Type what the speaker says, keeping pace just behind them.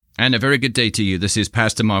And a very good day to you. This is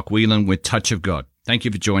Pastor Mark Whelan with Touch of God. Thank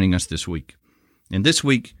you for joining us this week. And this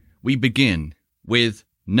week, we begin with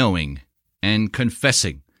knowing and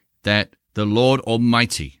confessing that the Lord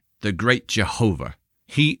Almighty, the great Jehovah,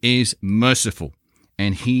 He is merciful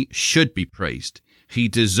and He should be praised. He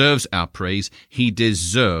deserves our praise. He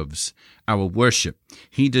deserves our worship.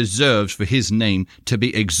 He deserves for His name to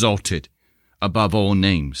be exalted above all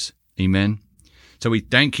names. Amen. So we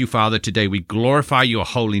thank you, Father, today. We glorify your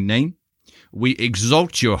holy name. We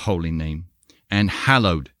exalt your holy name, and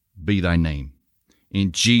hallowed be thy name.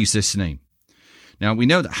 In Jesus' name. Now, we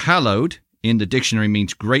know that hallowed in the dictionary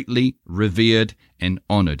means greatly revered and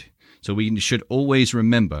honored. So we should always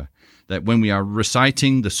remember that when we are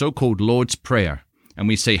reciting the so-called Lord's Prayer, and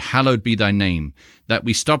we say, hallowed be thy name, that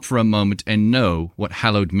we stop for a moment and know what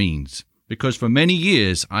hallowed means. Because for many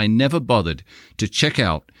years, I never bothered to check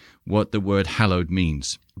out what the word hallowed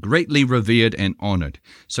means. Greatly revered and honored.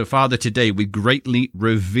 So, Father, today we greatly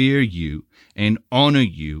revere you and honor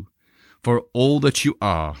you for all that you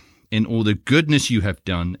are and all the goodness you have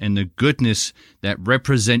done and the goodness that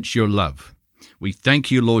represents your love. We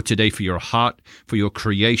thank you, Lord, today for your heart, for your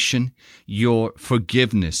creation, your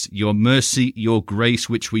forgiveness, your mercy, your grace,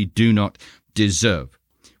 which we do not deserve.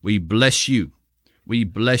 We bless you. We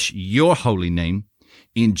bless your holy name.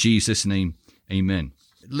 In Jesus' name, amen.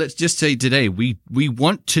 Let's just say today, we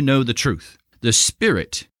want to know the truth. The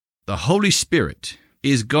Spirit, the Holy Spirit,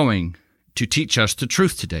 is going to teach us the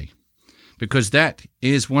truth today, because that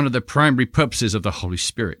is one of the primary purposes of the Holy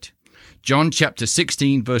Spirit. John chapter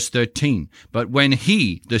 16, verse 13, but when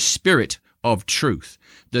He, the Spirit of truth,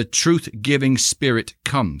 the truth-giving Spirit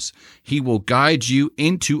comes, He will guide you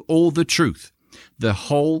into all the truth, the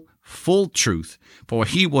whole full truth, for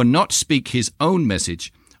He will not speak His own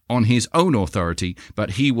message on His own authority,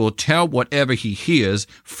 but He will tell whatever He hears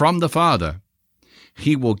from the Father.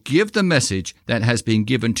 He will give the message that has been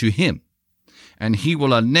given to Him, and He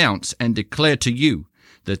will announce and declare to you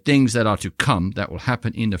the things that are to come that will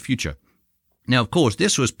happen in the future. Now, of course,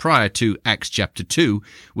 this was prior to Acts chapter 2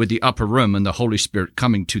 with the upper room and the Holy Spirit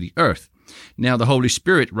coming to the earth. Now, the Holy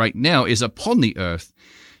Spirit right now is upon the earth,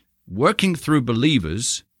 working through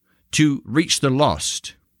believers to reach the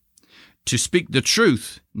lost, to speak the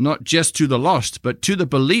truth, not just to the lost, but to the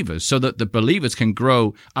believers, so that the believers can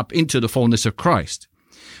grow up into the fullness of Christ.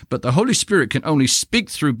 But the Holy Spirit can only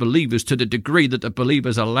speak through believers to the degree that the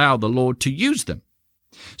believers allow the Lord to use them.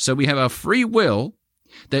 So we have a free will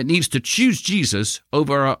that needs to choose Jesus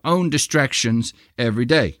over our own distractions every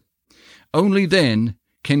day. Only then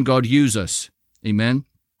can God use us. Amen.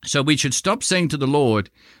 So we should stop saying to the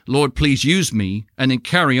Lord, Lord, please use me, and then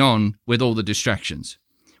carry on with all the distractions.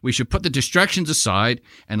 We should put the distractions aside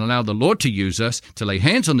and allow the Lord to use us to lay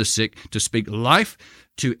hands on the sick, to speak life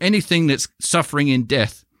to anything that's suffering in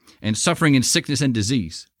death and suffering in sickness and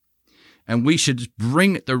disease. And we should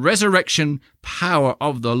bring the resurrection power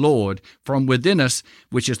of the Lord from within us,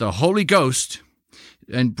 which is the Holy Ghost,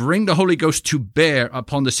 and bring the Holy Ghost to bear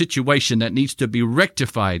upon the situation that needs to be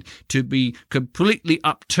rectified, to be completely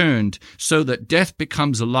upturned so that death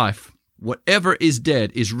becomes life. Whatever is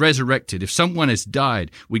dead is resurrected. If someone has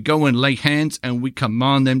died, we go and lay hands and we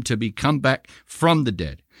command them to be come back from the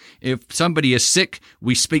dead. If somebody is sick,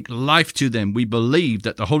 we speak life to them. We believe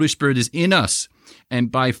that the Holy Spirit is in us,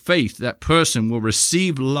 and by faith that person will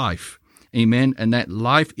receive life. Amen. And that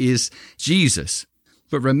life is Jesus.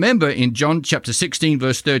 But remember in John chapter 16,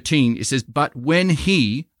 verse 13, it says, but when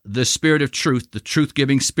He, the Spirit of truth, the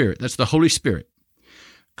truth-giving Spirit, that's the Holy Spirit,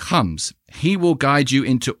 comes, He will guide you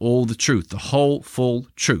into all the truth, the whole full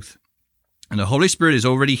truth. And the Holy Spirit is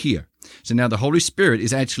already here. So now the Holy Spirit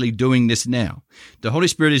is actually doing this now. The Holy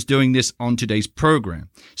Spirit is doing this on today's program,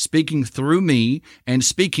 speaking through me and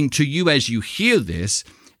speaking to you as you hear this,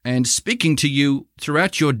 and speaking to you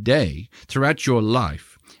throughout your day, throughout your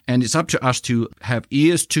life. And it's up to us to have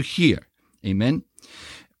ears to hear. Amen.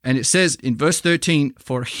 And it says in verse 13,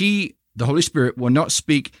 for He, the Holy Spirit, will not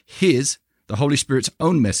speak the Holy Spirit's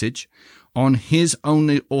own message on His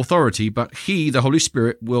own authority, but He, the Holy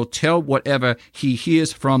Spirit, will tell whatever He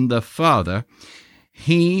hears from the Father.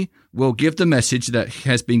 He will give the message that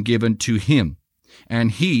has been given to Him.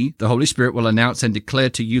 And He, the Holy Spirit, will announce and declare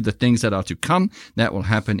to you the things that are to come, that will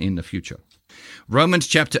happen in the future. Romans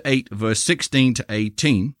chapter 8, verse 16 to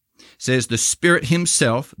 18 says, the Spirit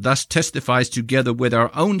Himself thus testifies together with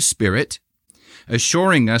our own spirit,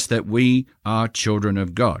 assuring us that we are children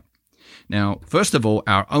of God. Now, first of all,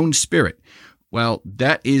 our own spirit. Well,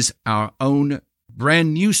 that is our own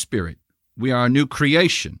brand new spirit. We are a new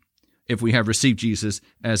creation. if we have received Jesus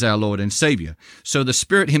as our Lord and Savior. So the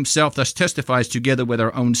Spirit himself thus testifies together with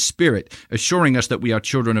our own spirit, assuring us that we are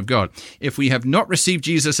children of God. If we have not received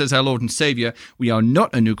Jesus as our Lord and Savior, we are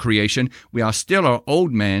not a new creation. We are still our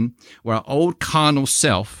old man, we're our old carnal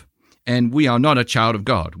self, and we are not a child of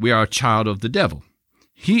God. We are a child of the devil.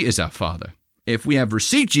 He is our father. If we have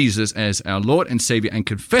received Jesus as our Lord and Savior and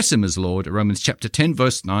confess him as Lord, Romans chapter 10,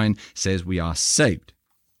 verse 9 says we are saved.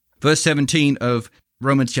 Verse 17 of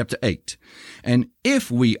Romans chapter 8. And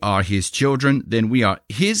if we are his children, then we are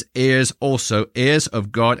his heirs also, heirs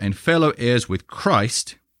of God and fellow heirs with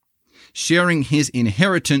Christ, sharing his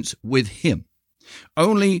inheritance with him.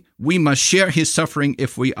 Only we must share his suffering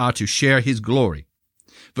if we are to share his glory.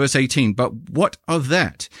 Verse 18, but what of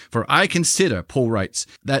that? For I consider, Paul writes,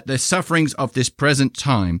 that the sufferings of this present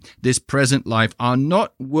time, this present life, are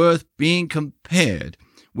not worth being compared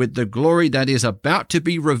with the glory that is about to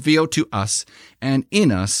be revealed to us and in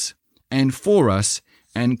us and for us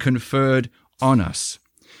and conferred on us.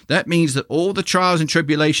 That means that all the trials and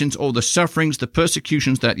tribulations, all the sufferings, the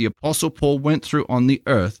persecutions that the Apostle Paul went through on the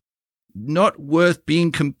earth, not worth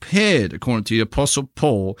being compared, according to the Apostle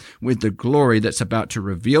Paul, with the glory that's about to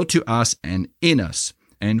reveal to us and in us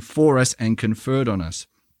and for us and conferred on us.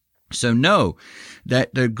 So know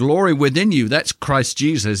that the glory within you, that's Christ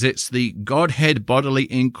Jesus. It's the Godhead bodily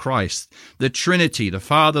in Christ. The Trinity, the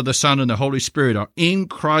Father, the Son, and the Holy Spirit are in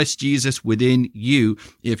Christ Jesus within you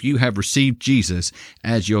if you have received Jesus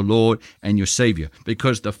as your Lord and your Savior,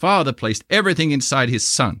 because the Father placed everything inside his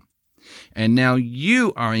Son. And now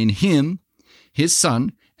you are in him, his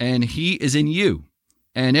Son, and he is in you.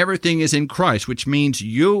 And everything is in Christ, which means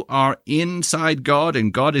you are inside God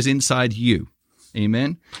and God is inside you.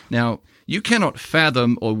 Amen. Now, you cannot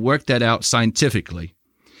fathom or work that out scientifically.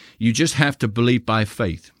 You just have to believe by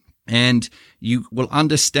faith. And you will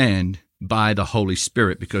understand by the Holy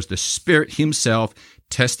Spirit, because the Spirit himself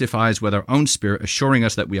testifies with our own spirit, assuring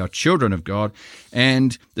us that we are children of God.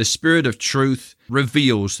 And the Spirit of truth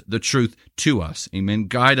reveals the truth to us. Amen.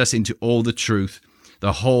 Guide us into all the truth,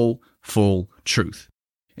 the whole, full truth.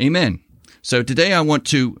 Amen. So today I want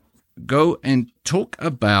to go and talk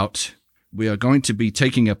about, we are going to be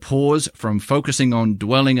taking a pause from focusing on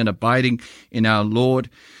dwelling and abiding in our Lord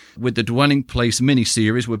with the Dwelling Place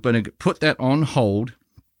mini-series. We're going to put that on hold.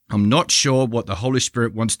 I'm not sure what the Holy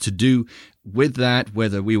Spirit wants to do with that,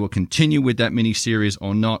 whether we will continue with that mini-series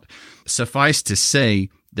or not. Suffice to say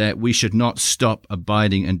that we should not stop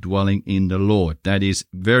abiding and dwelling in the Lord. That is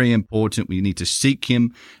very important. We need to seek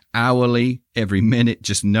him hourly, every minute.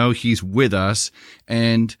 Just know he's with us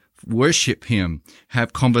and worship him,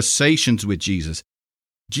 have conversations with Jesus.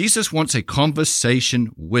 Jesus wants a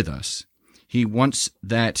conversation with us. He wants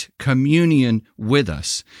that communion with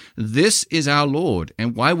us. This is our Lord,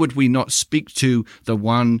 and why would we not speak to the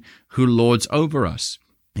one who lords over us?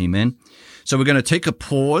 Amen. So we're going to take a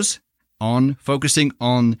pause on focusing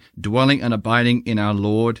on dwelling and abiding in our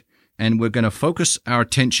Lord, and we're going to focus our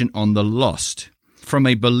attention on the lost. From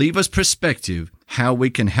a believer's perspective, how we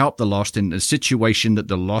can help the lost in the situation that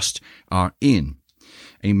the lost are in.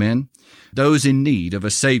 Amen. Those in need of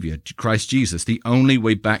a Savior, Christ Jesus, the only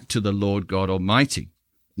way back to the Lord God Almighty.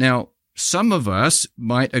 Now, some of us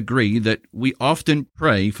might agree that we often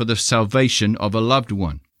pray for the salvation of a loved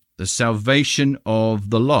one, the salvation of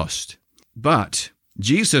the lost. But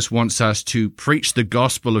Jesus wants us to preach the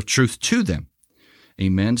gospel of truth to them.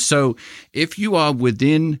 Amen. So if you are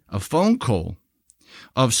within a phone call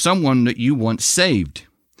of someone that you want saved,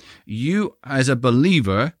 you as a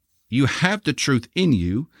believer, you have the truth in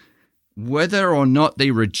you. Whether or not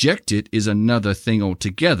they reject it is another thing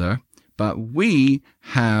altogether, but we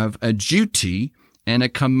have a duty and a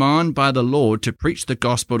command by the Lord to preach the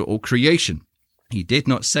gospel to all creation. He did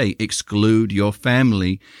not say exclude your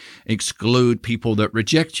family, exclude people that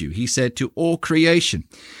reject you. He said to all creation.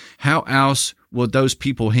 How else will those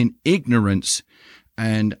people in ignorance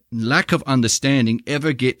and lack of understanding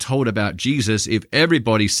ever get told about Jesus if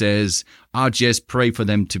everybody says, I'll just pray for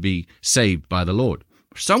them to be saved by the Lord?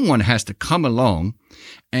 Someone has to come along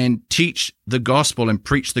and teach the gospel and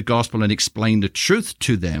preach the gospel and explain the truth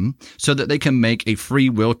to them so that they can make a free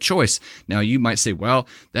will choice. Now, you might say, well,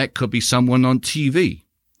 that could be someone on TV.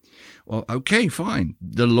 Well, okay, fine.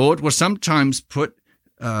 The Lord will sometimes put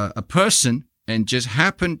a person and just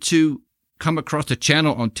happen to come across a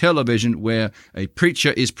channel on television where a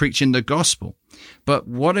preacher is preaching the gospel. But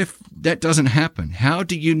what if that doesn't happen? How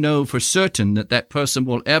do you know for certain that that person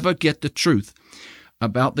will ever get the truth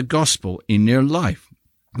about the gospel in their life?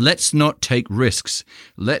 Let's not take risks.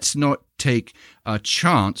 Let's not take a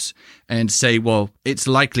chance and say, well, it's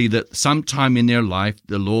likely that sometime in their life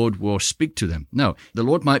the Lord will speak to them. No, the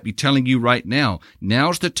Lord might be telling you right now,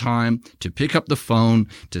 now's the time to pick up the phone,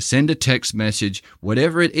 to send a text message,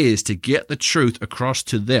 whatever it is, to get the truth across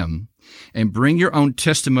to them and bring your own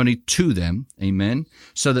testimony to them, amen,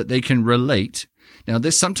 so that they can relate. Now,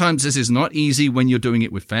 sometimes this is not easy when you're doing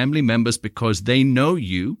it with family members because they know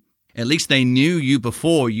you. At least they knew you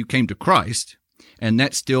before you came to Christ, and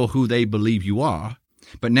that's still who they believe you are.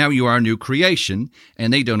 But now you are a new creation,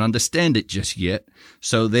 and they don't understand it just yet,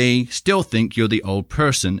 so they still think you're the old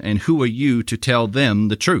person, and who are you to tell them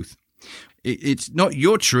the truth? It's not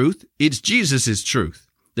your truth, it's Jesus' truth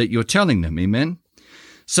that you're telling them, amen?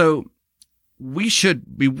 So we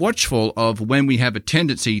should be watchful of when we have a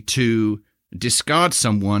tendency to discard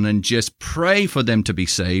someone and just pray for them to be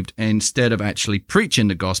saved instead of actually preaching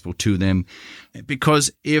the gospel to them.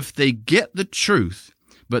 Because if they get the truth,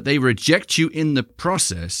 but they reject you in the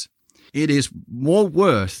process, it is more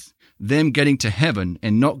worth them getting to heaven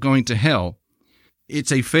and not going to hell.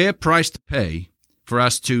 It's a fair price to pay for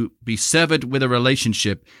us to be severed with a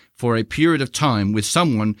relationship for a period of time with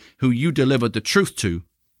someone who you delivered the truth to,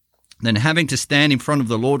 than having to stand in front of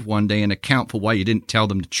the Lord one day and account for why you didn't tell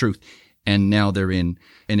them the truth. And now they're in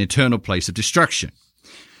an eternal place of destruction.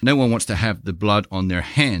 No one wants to have the blood on their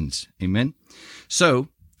hands. Amen. So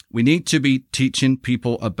we need to be teaching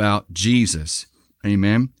people about Jesus.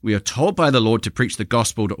 Amen. We are told by the Lord to preach the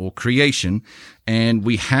gospel to all creation, and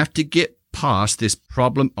we have to get past this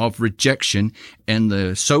problem of rejection and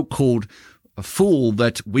the so-called fool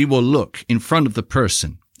that we will look in front of the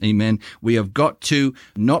person. Amen. We have got to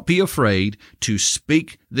not be afraid to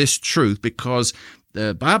speak this truth, because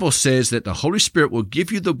the Bible says that the Holy Spirit will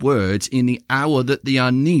give you the words in the hour that they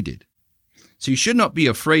are needed. So you should not be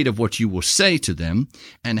afraid of what you will say to them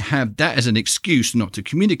and have that as an excuse not to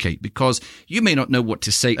communicate, because you may not know what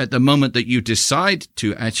to say at the moment that you decide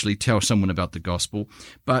to actually tell someone about the gospel,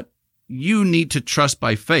 but you need to trust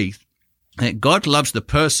by faith that God loves the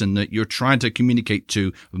person that you're trying to communicate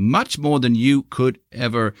to much more than you could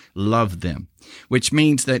ever love them, which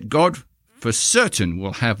means that God for certain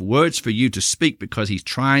will have words for you to speak because he's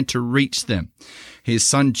trying to reach them. His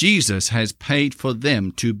son Jesus has paid for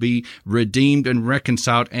them to be redeemed and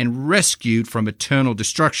reconciled and rescued from eternal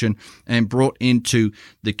destruction and brought into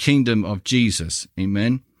the kingdom of Jesus.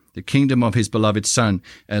 Amen. The kingdom of his beloved son,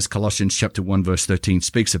 as Colossians chapter 1 verse 13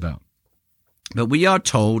 speaks about. But we are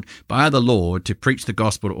told by the Lord to preach the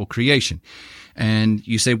gospel to all creation. And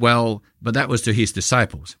you say, well, but that was to his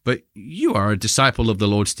disciples. But you are a disciple of the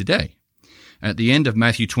Lord's today. At the end of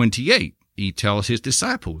Matthew 28, he tells his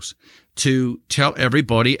disciples to tell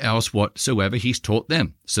everybody else whatsoever he's taught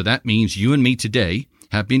them. So that means you and me today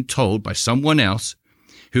have been told by someone else,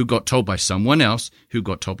 who got told by someone else, who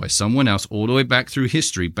got told by someone else, all the way back through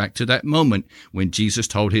history, back to that moment when Jesus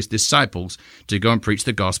told his disciples to go and preach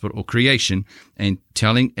the gospel or creation, and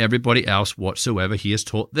telling everybody else whatsoever he has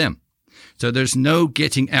taught them. So there's no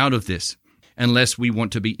getting out of this unless we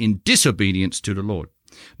want to be in disobedience to the Lord.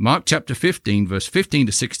 Mark chapter 15, verse 15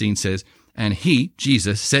 to 16 says, "And he,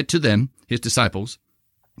 Jesus, said to them, his disciples,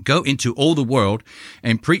 go into all the world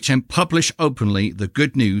and preach and publish openly the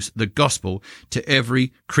good news, the gospel, to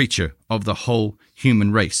every creature of the whole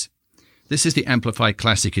human race." This is the Amplified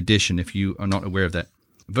Classic Edition, if you are not aware of that.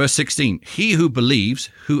 Verse 16, "He who believes,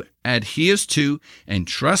 who adheres to and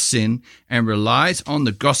trusts in and relies on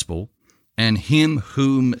the gospel, and him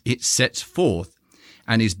whom it sets forth,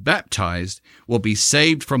 and is baptized, will be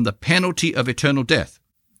saved from the penalty of eternal death.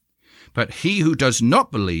 But he who does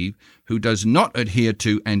not believe, who does not adhere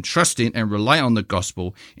to and trust in and rely on the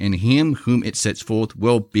gospel, and him whom it sets forth,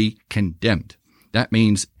 will be condemned." That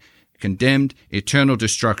means condemned, eternal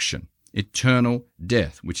destruction, eternal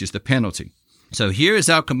death, which is the penalty. So here is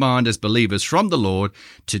our command as believers from the Lord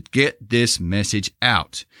to get this message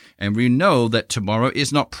out. And we know that tomorrow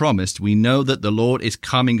is not promised. We know that the Lord is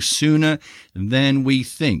coming sooner than we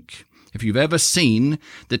think. If you've ever seen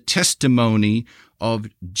the testimony of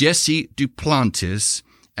Jesse Duplantis,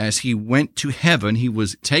 as he went to heaven, he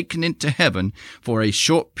was taken into heaven for a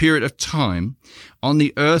short period of time. On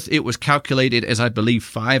the earth, it was calculated as, I believe,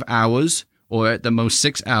 5 hours, or at the most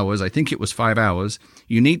 6 hours. I think it was 5 hours.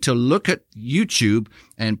 You need to look at YouTube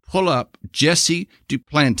and pull up Jesse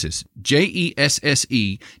Duplantis,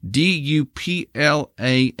 Jesse Duplantis,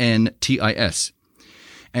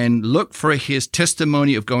 and look for his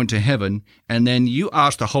testimony of going to heaven, and then you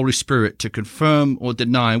ask the Holy Spirit to confirm or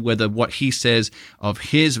deny whether what he says of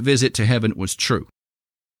his visit to heaven was true.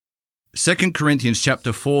 2 Corinthians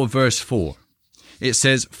chapter 4, verse 4. It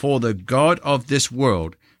says, "For the God of this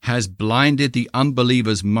world has blinded the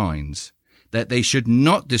unbelievers' minds that they should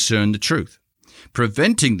not discern the truth,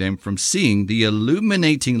 preventing them from seeing the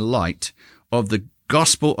illuminating light of the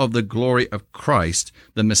gospel of the glory of Christ,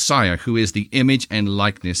 the Messiah, who is the image and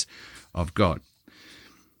likeness of God.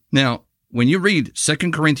 Now, when you read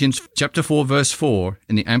 2 Corinthians chapter 4, verse 4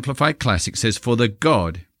 in the Amplified Classic, it says, "For the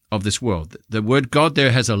God of this world." The word God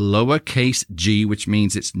there has a lowercase g, which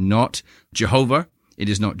means it's not Jehovah, it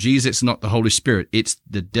is not Jesus, it's not the Holy Spirit. It's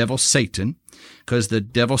the devil Satan, because the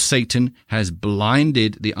devil Satan has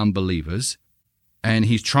blinded the unbelievers, and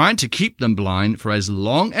he's trying to keep them blind for as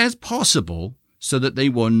long as possible so that they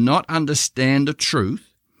will not understand the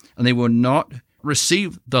truth and they will not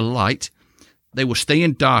receive the light. They will stay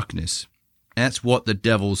in darkness. That's what the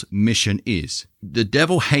devil's mission is. The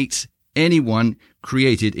devil hates anyone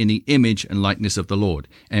created in the image and likeness of the Lord,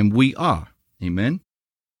 and we are. Amen.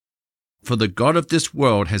 "For the God of this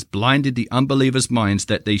world has blinded the unbelievers' minds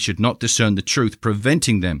that they should not discern the truth,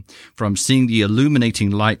 preventing them from seeing the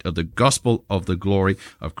illuminating light of the gospel of the glory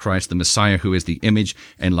of Christ, the Messiah, who is the image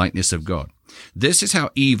and likeness of God." This is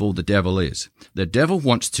how evil the devil is. The devil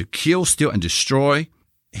wants to kill, steal, and destroy.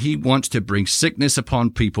 He wants to bring sickness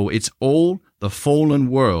upon people. It's all the fallen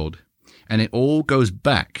world, and it all goes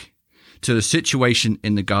back to the situation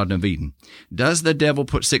in the Garden of Eden. Does the devil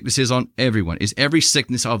put sicknesses on everyone? Is every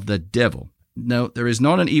sickness of the devil? No, there is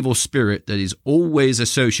not an evil spirit that is always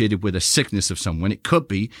associated with a sickness of someone. It could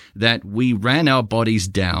be that we ran our bodies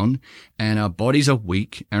down and our bodies are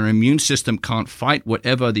weak, our immune system can't fight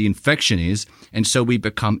whatever the infection is, and so we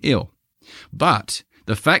become ill. But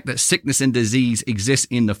the fact that sickness and disease exists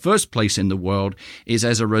in the first place in the world is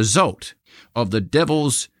as a result of the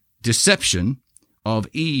devil's deception of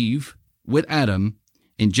Eve with Adam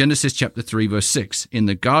in Genesis chapter 3, verse 6, in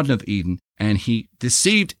the Garden of Eden, and he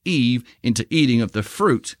deceived Eve into eating of the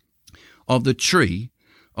fruit of the tree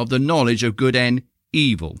of the knowledge of good and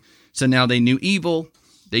evil. So now they knew evil,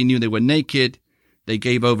 they knew they were naked, they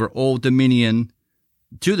gave over all dominion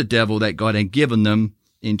to the devil that God had given them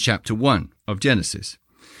in chapter 1 of Genesis.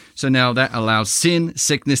 So now that allows sin,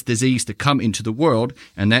 sickness, disease to come into the world,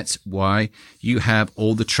 and that's why you have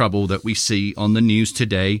all the trouble that we see on the news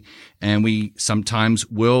today, and we sometimes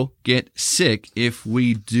will get sick if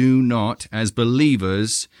we do not, as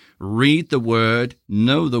believers, read the Word,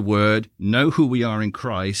 know who we are in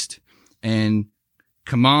Christ, and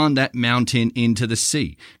command that mountain into the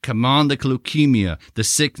sea. Command the leukemia, the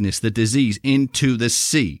sickness, the disease into the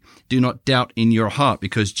sea. Do not doubt in your heart,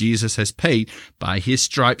 because Jesus has paid. By his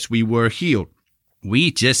stripes we were healed.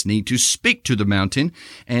 We just need to speak to the mountain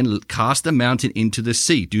and cast the mountain into the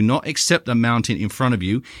sea. Do not accept the mountain in front of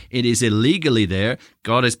you. It is illegally there.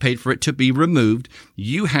 God has paid for it to be removed.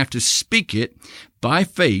 You have to speak it by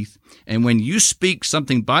faith. And when you speak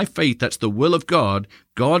something by faith, that's the will of God,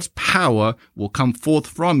 God's power will come forth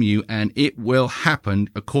from you, and it will happen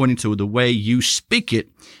according to the way you speak it.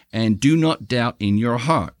 And do not doubt in your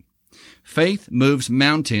heart. Faith moves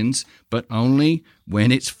mountains, but only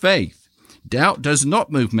when it's faith. Doubt does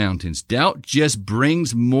not move mountains. Doubt just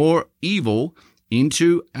brings more evil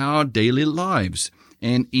into our daily lives,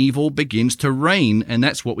 and evil begins to reign, and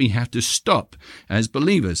that's what we have to stop as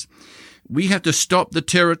believers. We have to stop the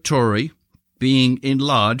territory being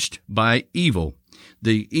enlarged by evil.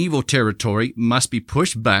 The evil territory must be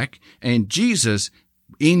pushed back, and Jesus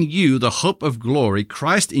in you, the hope of glory,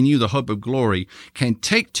 Christ in you, the hope of glory, can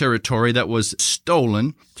take territory that was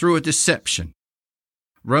stolen through a deception.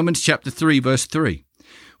 Romans chapter 3, verse 3.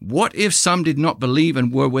 What if some did not believe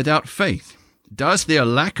and were without faith? Does their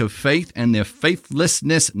lack of faith and their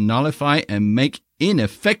faithlessness nullify and make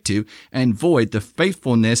ineffective and void the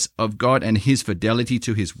faithfulness of God and his fidelity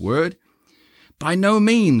to his word? By no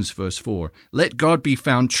means, verse 4. Let God be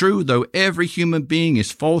found true, though every human being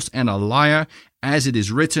is false and a liar, as it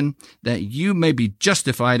is written, that you may be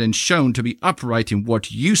justified and shown to be upright in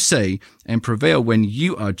what you say and prevail when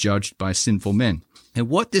you are judged by sinful men. And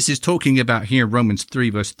what this is talking about here in Romans 3,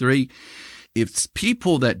 verse 3, it's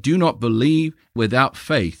people that do not believe without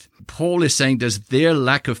faith. Paul is saying, does their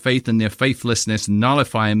lack of faith and their faithlessness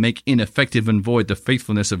nullify and make ineffective and void the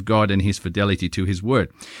faithfulness of God and his fidelity to his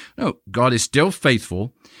word? No, God is still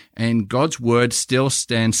faithful, and God's word still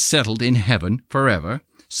stands settled in heaven forever.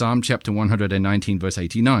 Psalm chapter 119, verse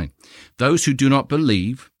 89. Those who do not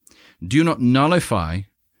believe do not nullify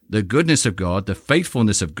the goodness of God, the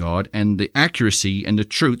faithfulness of God, and the accuracy and the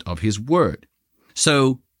truth of his word.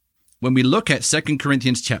 So when we look at 2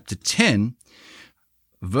 Corinthians chapter 10,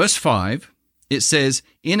 verse 5, It says,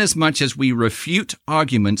 inasmuch as we refute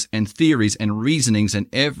arguments and theories and reasonings and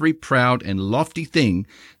every proud and lofty thing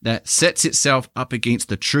that sets itself up against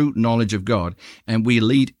the true knowledge of God, and we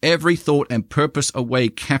lead every thought and purpose away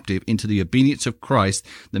captive into the obedience of Christ,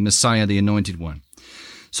 the Messiah, the Anointed One.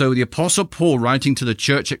 So the Apostle Paul, writing to the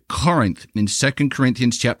church at Corinth in 2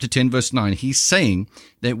 Corinthians chapter 10, verse 9, he's saying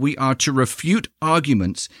that we are to refute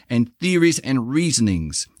arguments and theories and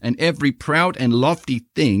reasonings and every proud and lofty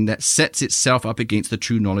thing that sets itself up against the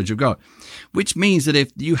true knowledge of God. Which means that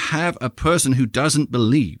if you have a person who doesn't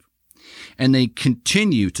believe, and they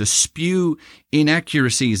continue to spew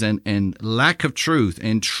inaccuracies and lack of truth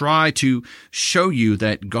and try to show you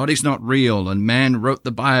that God is not real and man wrote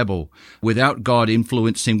the Bible without God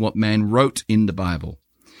influencing what man wrote in the Bible.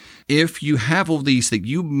 If you have all these things,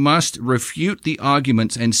 you must refute the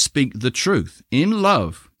arguments and speak the truth in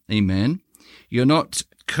love. Amen. You're not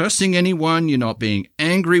cursing anyone. You're not being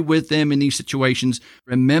angry with them in these situations.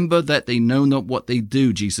 Remember that they know not what they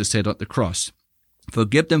do, Jesus said at the cross.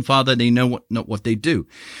 Forgive them, Father, they know not what they do.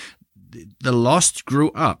 The lost grew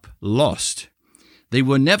up lost. They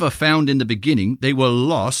were never found in the beginning. They were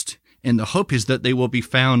lost, and the hope is that they will be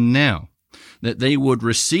found now, that they would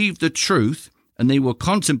receive the truth, and they will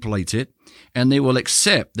contemplate it, and they will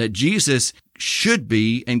accept that Jesus should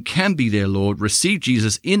be and can be their Lord, receive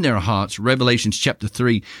Jesus in their hearts, Revelation chapter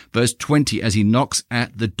 3, verse 20, as he knocks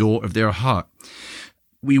at the door of their heart.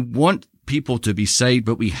 We want people to be saved,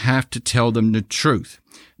 but we have to tell them the truth.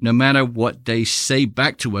 No matter what they say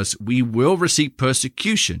back to us, we will receive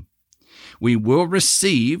persecution. We will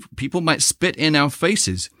receive, people might spit in our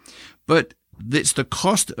faces, but it's the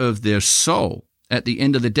cost of their soul at the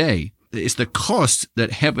end of the day. It's the cost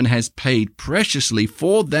that heaven has paid preciously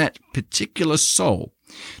for that particular soul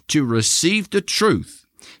to receive the truth,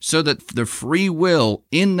 so that the free will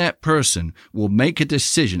in that person will make a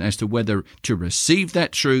decision as to whether to receive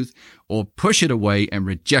that truth or push it away and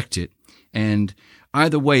reject it. And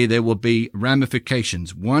either way, there will be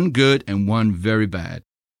ramifications, one good and one very bad.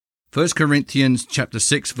 1 Corinthians chapter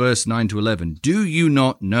 6, verse 9 to 11. Do you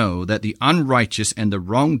not know that the unrighteous and the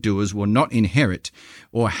wrongdoers will not inherit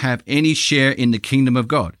or have any share in the kingdom of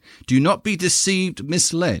God? Do not be deceived,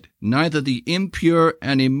 misled. Neither the impure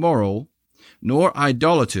and immoral, nor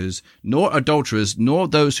idolaters, nor adulterers, nor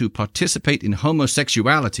those who participate in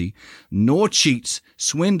homosexuality, nor cheats,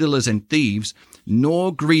 swindlers and thieves,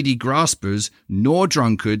 nor greedy graspers, nor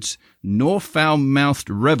drunkards, nor foul-mouthed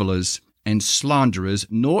revelers and slanderers,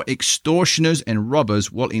 nor extortioners and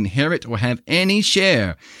robbers will inherit or have any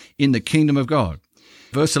share in the kingdom of God.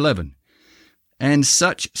 Verse 11, and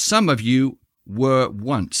such some of you were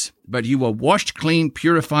once, but you were washed clean,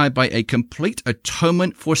 purified by a complete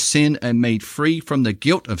atonement for sin, and made free from the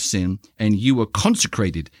guilt of sin, and you were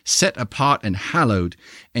consecrated, set apart, and hallowed,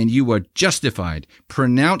 and you were justified,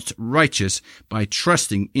 pronounced righteous by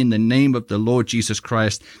trusting in the name of the Lord Jesus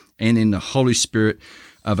Christ and in the Holy Spirit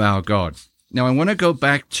of our God. Now, I want to go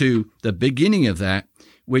back to the beginning of that,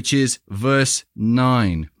 which is verse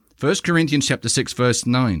 9. 1 Corinthians chapter 6, verse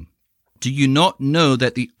 9. Do you not know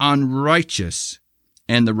that the unrighteous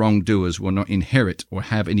and the wrongdoers will not inherit or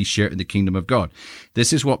have any share in the kingdom of God?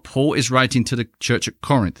 This is what Paul is writing to the church at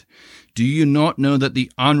Corinth. Do you not know that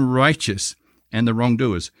the unrighteous and the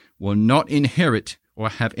wrongdoers will not inherit or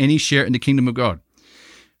have any share in the kingdom of God?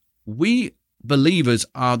 We believers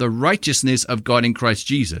are the righteousness of God in Christ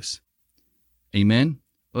Jesus. Amen?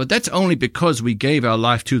 Well, that's only because we gave our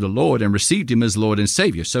life to the Lord and received him as Lord and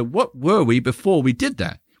Savior. So what were we before we did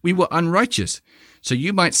that? We were unrighteous. So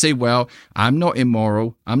you might say, well, I'm not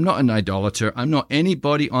immoral. I'm not an idolater. I'm not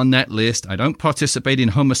anybody on that list. I don't participate in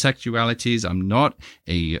homosexualities. I'm not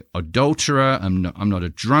an adulterer. I'm not a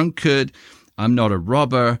drunkard. I'm not a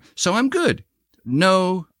robber. So I'm good.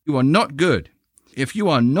 No, you are not good. If you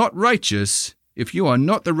are not righteous, if you are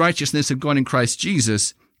not the righteousness of God in Christ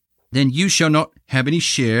Jesus, then you shall not have any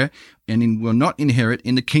share and will not inherit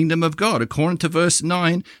in the kingdom of God, according to verse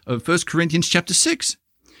 9 of 1 Corinthians chapter 6.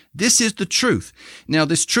 This is the truth. Now,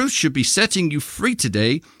 this truth should be setting you free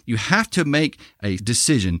today. You have to make a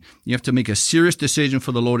decision. You have to make a serious decision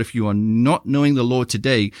for the Lord. If you are not knowing the Lord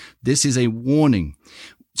today, this is a warning.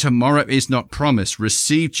 Tomorrow is not promised.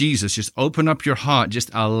 Receive Jesus. Just open up your heart. Just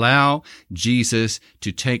allow Jesus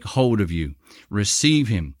to take hold of you. Receive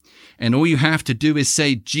him. And all you have to do is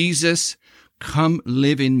say, Jesus, come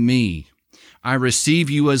live in me. I receive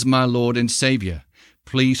you as my Lord and Savior.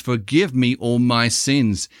 Please forgive me all my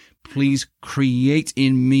sins. Please create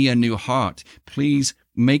in me a new heart. Please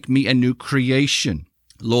make me a new creation.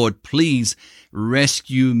 Lord, please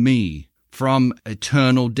rescue me from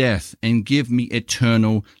eternal death and give me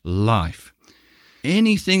eternal life.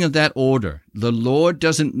 anything of that order. The Lord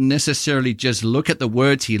doesn't necessarily just look at the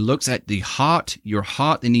words. He looks at the heart, your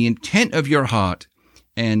heart, and the intent of your heart.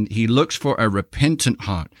 And he looks for a repentant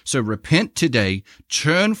heart. So repent today,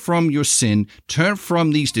 turn from your sin, turn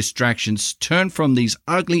from these distractions, turn from these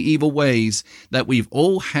ugly, evil ways that we've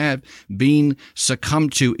all have been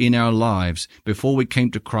succumbed to in our lives before we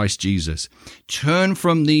came to Christ Jesus. Turn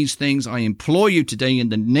from these things. I implore you today in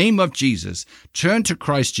the name of Jesus, turn to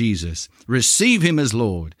Christ Jesus, receive him as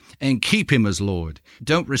Lord and keep him as Lord.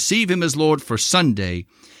 Don't receive him as Lord for Sunday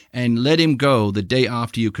and let him go the day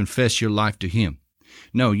after you confess your life to him.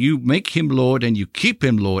 No, you make him Lord and you keep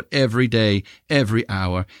him Lord every day, every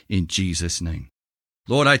hour in Jesus' name.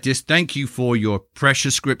 Lord, I just thank you for your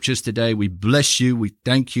precious scriptures today. We bless you. We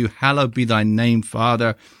thank you. Hallowed be thy name,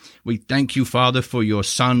 Father. We thank you, Father, for your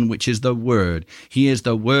Son, which is the Word. He is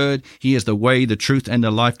the Word. He is the way, the truth, and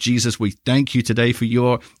the life. Jesus, we thank you today for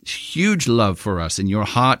your huge love for us in your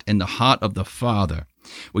heart and the heart of the Father.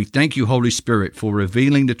 We thank you, Holy Spirit, for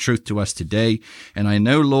revealing the truth to us today. And I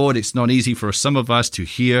know, Lord, it's not easy for some of us to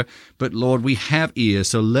hear, but Lord, we have ears,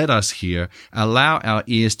 so let us hear. Allow our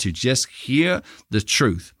ears to just hear the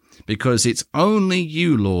truth, because it's only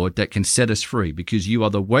you, Lord, that can set us free, because you are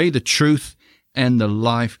the way, the truth, and the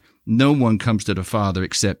life. No one comes to the Father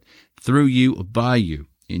except through you or by you.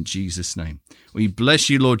 In Jesus' name. We bless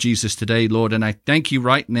you, Lord Jesus, today, Lord, and I thank you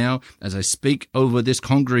right now as I speak over this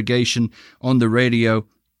congregation on the radio.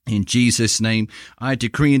 In Jesus' name, I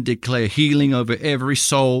decree and declare healing over every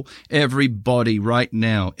soul, every body right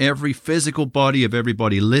now, every physical body of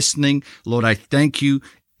everybody listening. Lord, I thank you.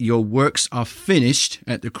 Your works are finished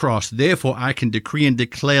at the cross. Therefore, I can decree and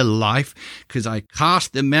declare life, because I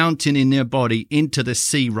cast the mountain in their body into the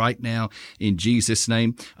sea right now in Jesus'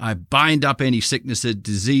 name. I bind up any sickness or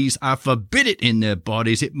disease. I forbid it in their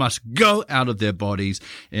bodies. It must go out of their bodies.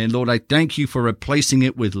 And Lord, I thank you for replacing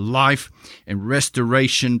it with life and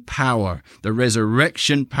restoration power, the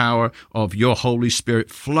resurrection power of your Holy Spirit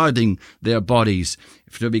flooding their bodies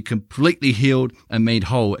to be completely healed and made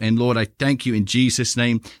whole. And Lord, I thank you in Jesus'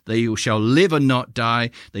 name. They shall live and not die.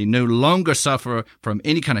 They no longer suffer from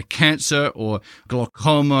any kind of cancer or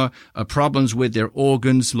glaucoma or problems with their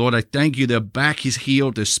organs. Lord, I thank you. Their back is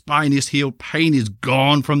healed. Their spine is healed. Pain is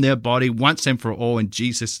gone from their body once and for all in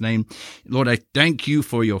Jesus' name. Lord, I thank you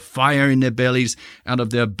for your fire in their bellies. Out of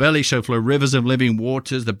their belly shall flow rivers of living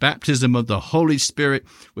waters, the baptism of the Holy Spirit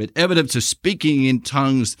with evidence of speaking in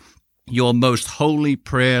tongues, your most holy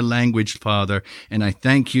prayer language, Father. And I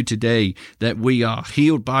thank you today that we are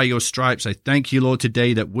healed by your stripes. I thank you, Lord,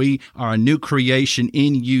 today that we are a new creation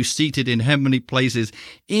in you, seated in heavenly places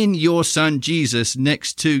in your Son, Jesus,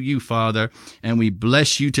 next to you, Father. And we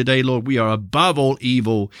bless you today, Lord. We are above all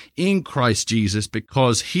evil in Christ Jesus,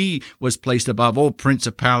 because he was placed above all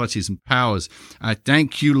principalities and powers. I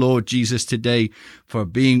thank you, Lord Jesus, today for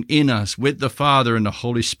being in us with the Father and the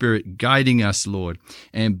Holy Spirit, guiding us, Lord,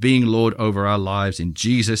 and being Lord over our lives. In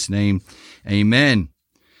Jesus' name, amen.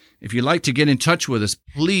 If you'd like to get in touch with us,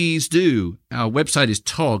 please do. Our website is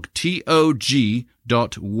tog.world.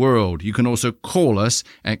 You can also call us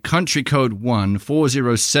at country code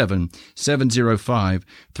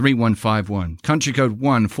 1-407-705-3151. Country code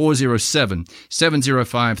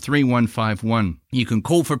 1-407-705-3151. You can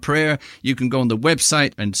call for prayer. You can go on the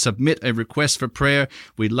website and submit a request for prayer.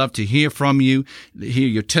 We'd love to hear from you, hear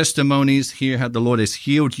your testimonies, hear how the Lord has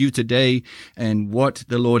healed you today and what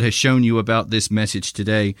the Lord has shown you about this message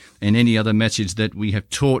today and any other message that we have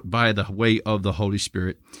taught by the way of the Holy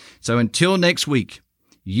Spirit. So until next week,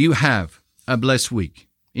 you have a blessed week.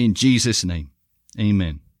 In Jesus' name,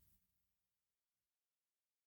 amen.